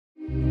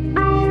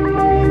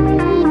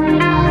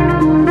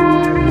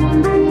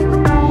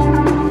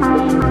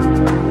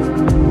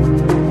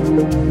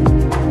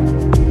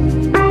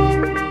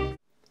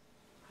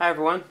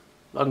everyone,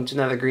 welcome to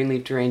another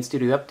Greenleaf Terrain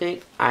Studio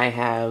update. I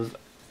have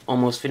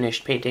almost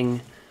finished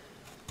painting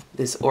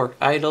this Orc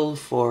Idol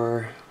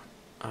for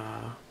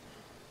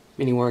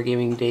Mini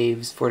Wargaming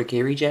Dave's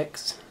 40k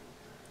Rejects.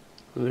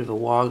 A little bit of a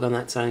wog on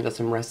that side, got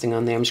some rusting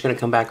on there. I'm just going to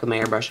come back with my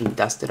airbrush and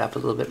dust it up a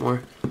little bit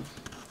more.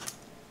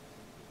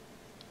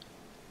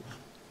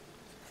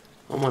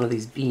 On one of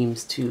these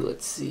beams too,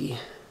 let's see.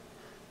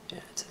 Yeah,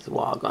 it says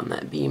wog on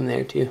that beam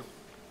there too.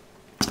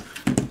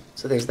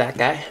 So there's that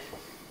guy.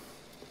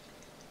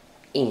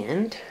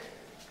 And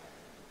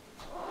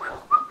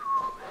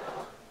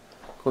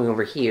going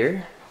over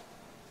here,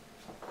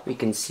 we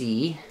can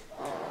see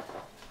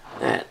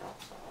that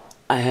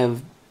I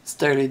have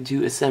started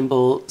to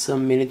assemble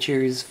some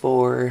miniatures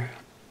for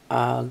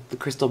the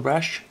Crystal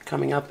Brush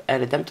coming up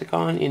at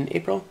Adepticon in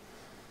April.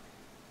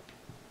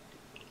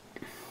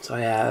 So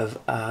I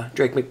have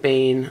Drake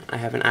McBain, I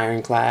have an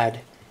Ironclad,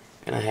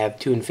 and I have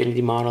two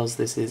Infinity models.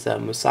 This is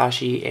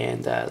Musashi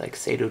and like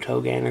Saito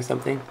Togan or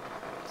something.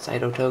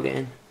 Saito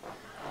Togan.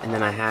 And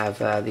then I have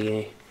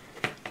the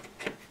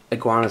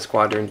Iguana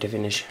Squadron to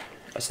finish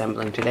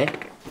assembling today.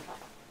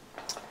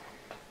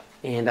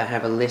 And I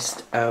have a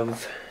list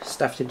of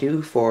stuff to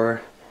do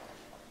for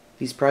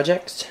these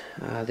projects.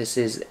 This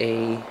is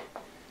a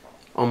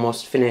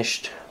almost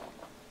finished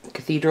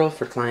cathedral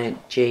for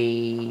client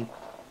JB.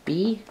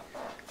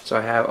 So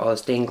I have all the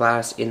stained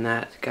glass in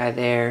that guy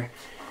there.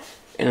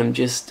 And I'm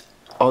just,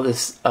 all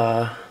this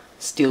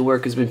steel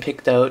work has been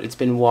picked out, it's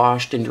been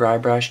washed and dry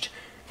brushed.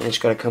 And it's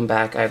got to come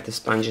back. I have the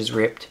sponges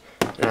ripped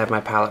and I have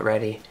my palette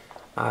ready.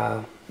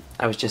 I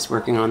was just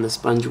working on the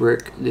sponge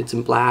work, did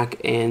some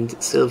black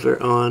and silver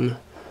on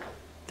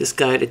this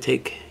guy to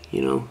take,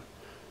 you know,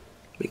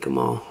 make them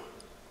all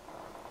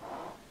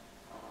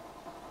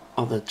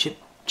the chip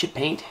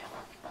paint.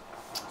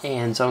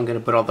 And so I'm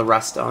gonna put all the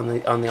rust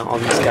on all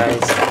these guys.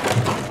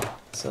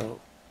 So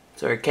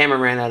sorry, camera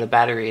ran out of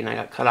battery and I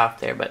got cut off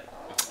there, but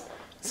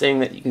saying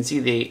that you can see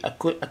the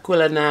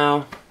Aquila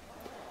now.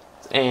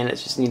 And I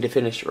just need to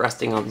finish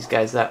rusting all these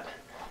guys up.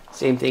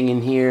 Same thing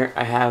in here.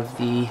 I have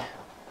the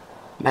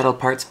metal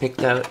parts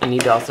picked out. I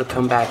need to also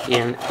come back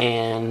in,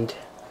 and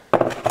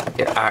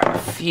there are a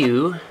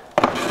few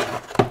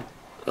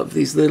of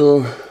these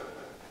little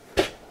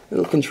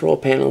control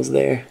panels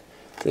there.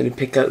 I'm going to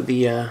pick out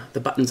the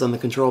buttons on the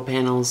control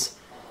panels.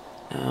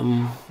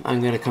 I'm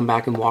going to come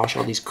back and wash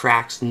all these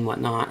cracks and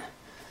whatnot.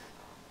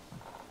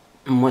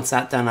 And once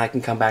that's done, I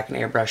can come back and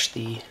airbrush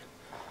the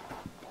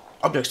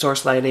object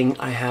source lighting.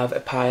 I have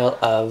a pile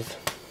of,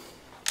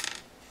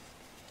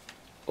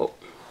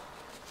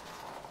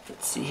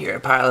 let's see here, a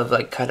pile of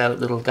like cut out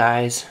little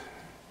guys,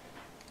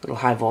 little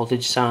high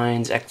voltage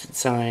signs, exit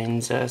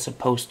signs, some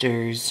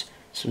posters,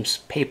 some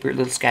paper,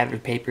 little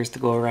scattered papers to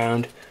go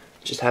around.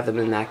 Just have them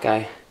in that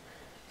guy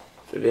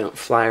so they don't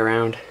fly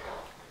around.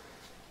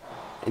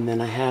 And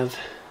then I have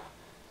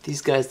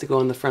these guys to go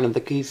on the front of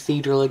the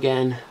cathedral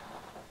again.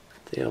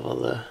 They have all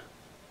the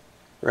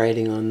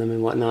writing on them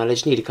and whatnot. I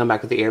just need to come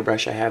back with the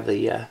airbrush. I have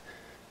the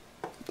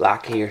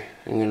black here.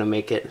 I'm gonna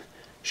make it,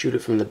 shoot it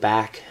from the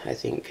back, I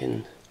think,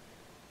 and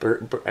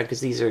because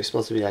these are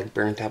supposed to be like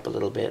burnt up a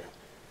little bit,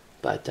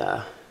 but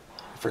I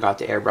forgot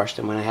to airbrush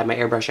them when I had my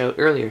airbrush out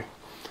earlier.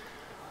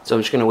 So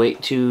I'm just gonna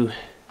wait to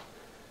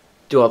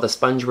do all the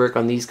sponge work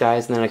on these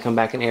guys, and then I come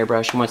back and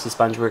airbrush. And once the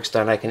sponge work's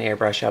done, I can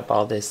airbrush up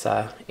all this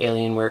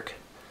alien work.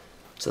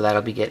 So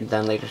that'll be getting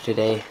done later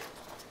today.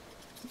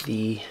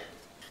 The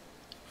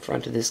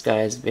front of this guy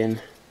has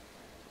been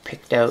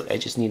picked out. I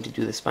just need to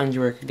do the sponge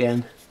work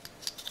again.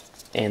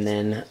 And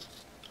then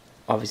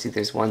obviously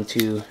there's 1,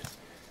 2,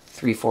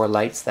 3, 4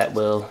 lights that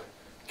will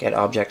get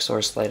object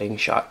source lighting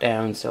shot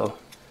down, so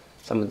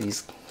some of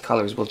these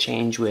colors will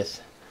change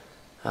with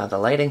the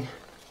lighting.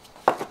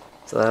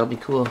 So that'll be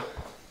cool.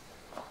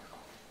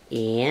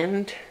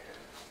 And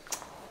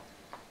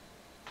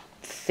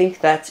I think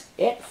that's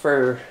it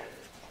for,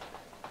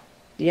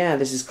 yeah,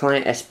 this is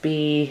client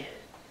SB.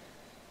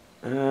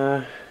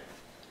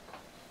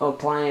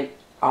 Client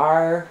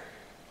R,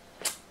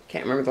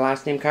 can't remember the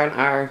last name, client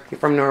R, you're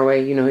from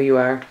Norway, you know who you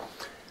are.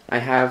 I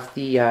have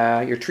the,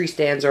 your tree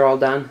stands are all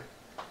done,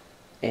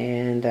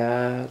 and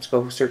let's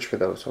go search for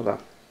those, hold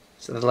on.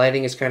 So the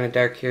lighting is kind of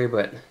dark here,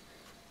 but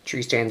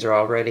tree stands are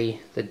all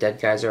ready, the dead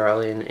guys are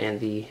all in, and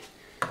the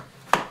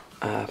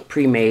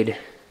pre-made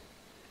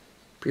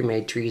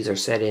trees are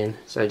set in.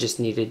 So I just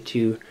needed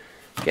to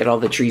get all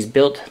the trees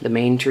built, the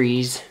main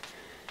trees,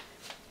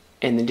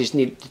 and then just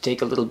needed to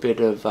take a little bit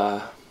of,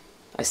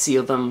 I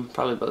sealed them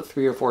probably about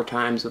 3 or 4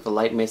 times with the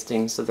light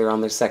misting, so they're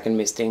on their second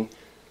misting.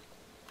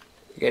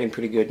 They're getting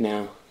pretty good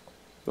now.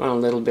 You want a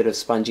little bit of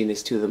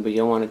sponginess to them, but you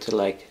don't want it to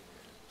like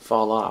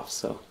fall off,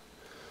 so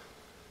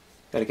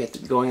gotta get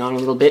it going on a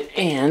little bit.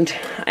 And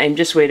I'm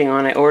just waiting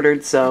on, I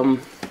ordered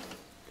some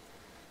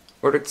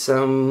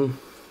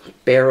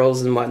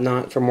barrels and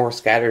whatnot for more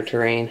scattered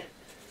terrain.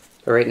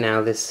 But right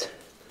now this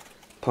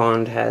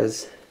pond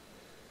has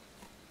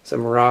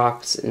some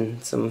rocks and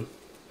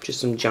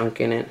just some junk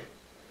in it.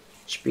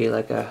 Should be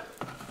like a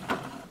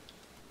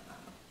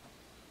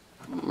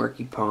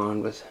murky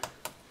pond with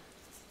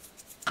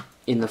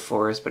in the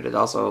forest, but it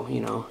also, you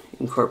know,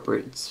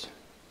 incorporates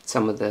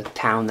some of the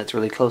town that's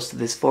really close to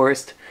this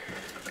forest.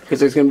 Because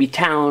there's going to be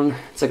town,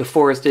 it's like a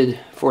forested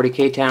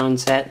 40K town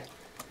set.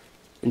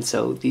 And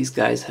so these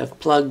guys have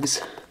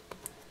plugs.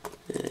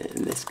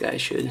 And this guy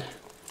should,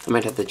 I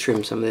might have to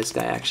trim some of this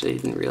guy actually, I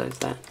didn't realize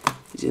that.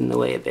 He's in the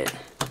way a bit.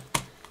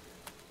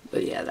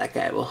 But yeah, that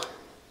guy will,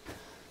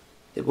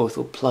 they both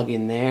will plug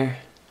in there.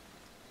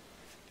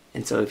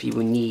 And so if you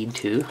need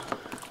to,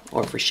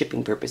 or for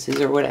shipping purposes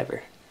or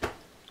whatever,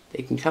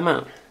 they can come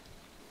out.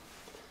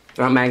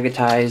 They're not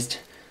magnetized.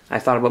 I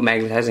thought about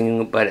magnetizing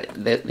them, but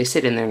they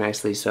sit in there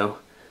nicely, so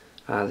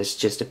there's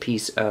just a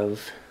piece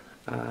of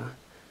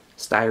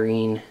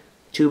styrene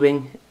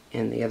tubing,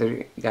 and the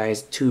other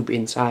guy's tube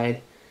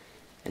inside,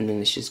 and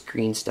then it's just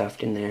green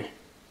stuffed in there.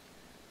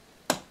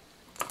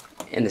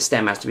 And the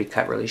stem has to be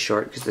cut really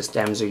short, because the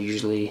stems are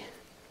usually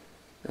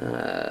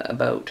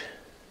about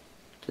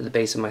to the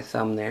base of my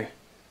thumb there.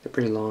 They're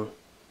pretty long.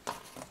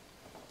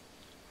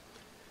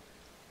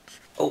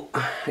 Oh,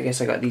 I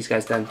guess I got these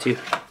guys done too.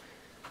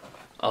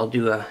 I'll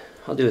do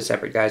a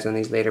separate guys on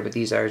these later, but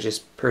these are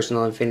just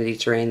personal Infinity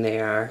Terrain.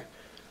 They are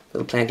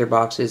little planter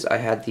boxes. I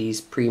had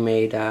these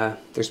pre-made, they're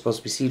supposed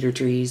to be cedar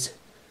trees.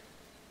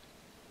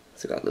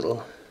 So got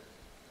little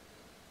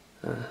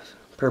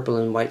purple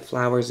and white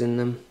flowers in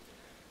them.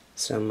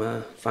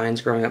 Some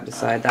vines growing up the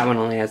side. That one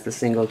only has the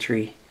single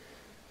tree,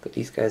 but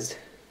these guys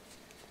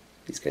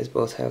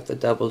both have the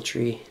double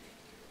tree.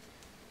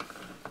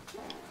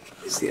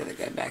 There's the other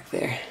guy back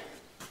there.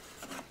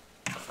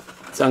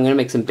 So I'm going to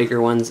make some bigger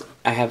ones.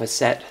 I have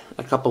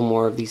a couple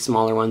more of these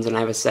smaller ones, and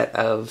I have a set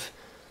of,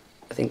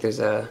 I think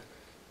there's a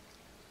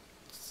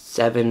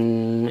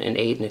 7, an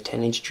 8, and a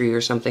 10-inch tree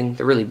or something.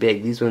 They're really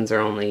big. These ones are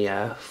only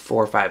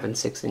 4, 5, and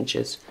 6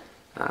 inches.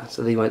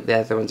 So the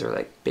other ones are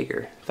like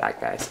bigger,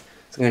 fat guys.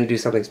 So I'm going to do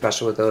something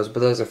special with those, but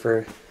those are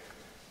for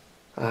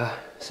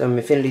some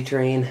Infinity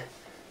Terrain.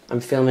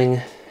 I'm filming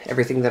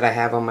everything that I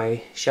have on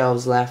my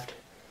shelves left.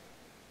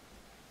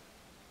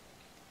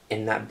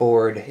 And that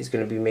board is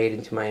going to be made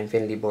into my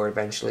Infinity board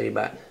eventually,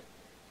 but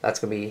that's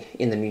going to be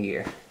in the new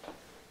year.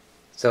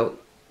 So,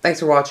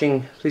 thanks for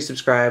watching. Please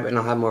subscribe, and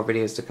I'll have more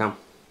videos to come.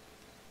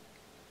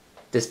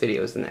 This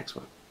video is the next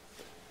one.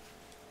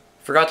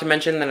 Forgot to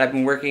mention that I've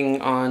been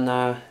working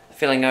on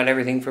filling out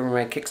everything for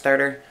my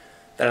Kickstarter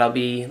that I'll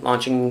be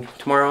launching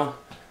tomorrow.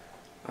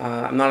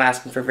 I'm not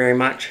asking for very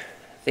much.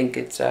 I think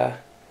it's a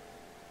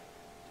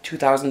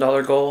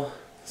 $2,000 goal.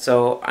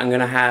 So, I'm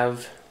going to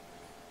have,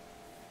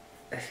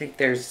 I think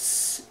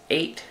there's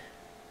 8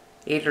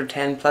 or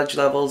 10 pledge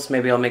levels.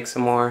 Maybe I'll make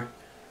some more.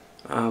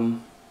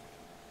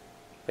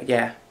 But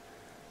yeah,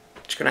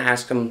 just gonna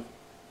ask them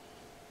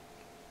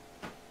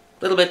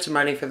little bits of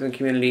money for the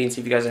community and see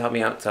if you guys will help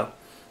me out. So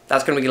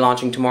that's gonna be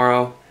launching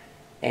tomorrow,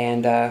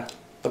 and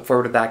look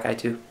forward to that guy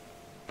too.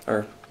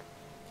 Or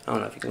I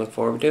don't know if you can look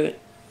forward to it.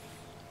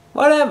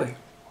 Whatever.